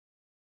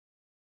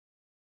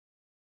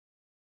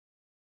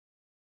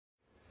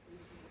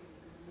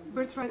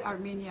Birthright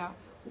Armenia,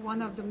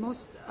 one of the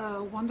most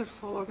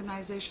wonderful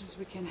organizations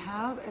we can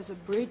have as a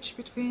bridge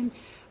between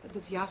the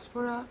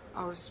diaspora,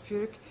 our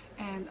spirit,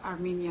 and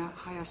Armenia,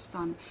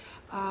 Hayastan.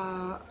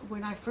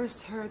 When I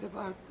first heard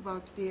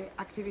about the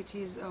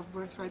activities of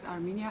Birthright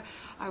Armenia,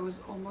 I was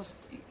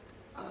almost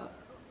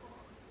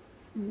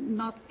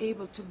not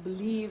able to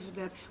believe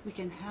that we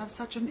can have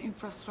such an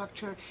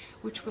infrastructure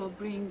which will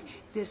bring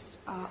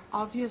this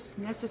obvious,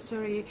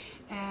 necessary,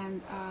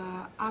 and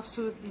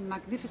absolutely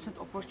magnificent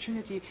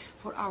opportunity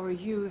for our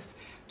youth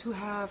to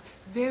have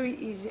very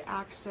easy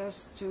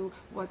access to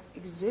what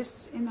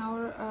exists in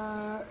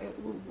our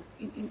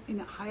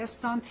in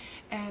Hayastan,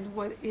 and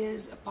what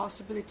is a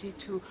possibility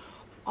to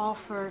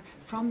offer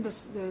from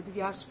the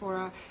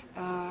diaspora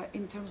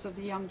in terms of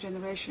the young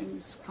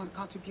generation's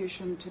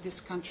contribution to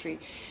this country.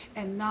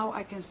 And now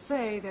I can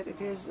say that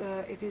it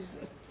is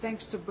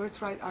thanks to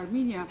Birthright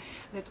Armenia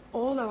that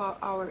all of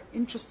our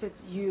interested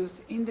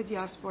youth in the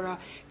diaspora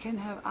can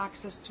have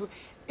access to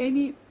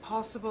any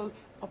possible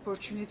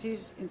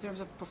opportunities in terms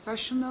of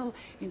professional,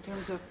 in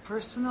terms of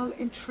personal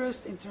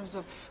interest, in terms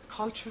of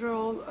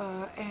cultural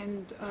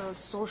and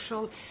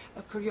social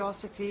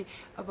curiosity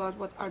about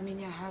what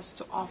Armenia has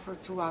to offer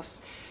to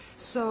us.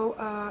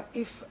 So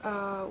if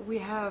we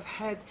have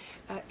had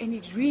any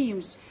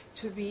dreams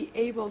to be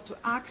able to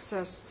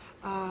access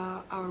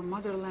our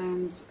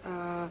motherland's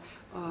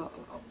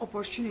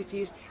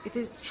opportunities, it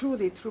is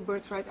truly through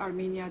Birthright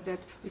Armenia that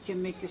we can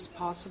make this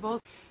possible.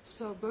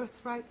 So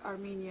Birthright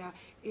Armenia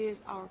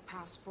is our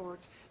passport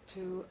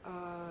to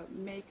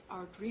make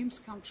our dreams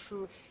come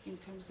true in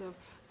terms of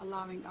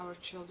allowing our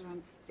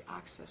children the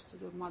access to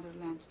the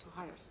motherland, to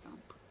Hayastan.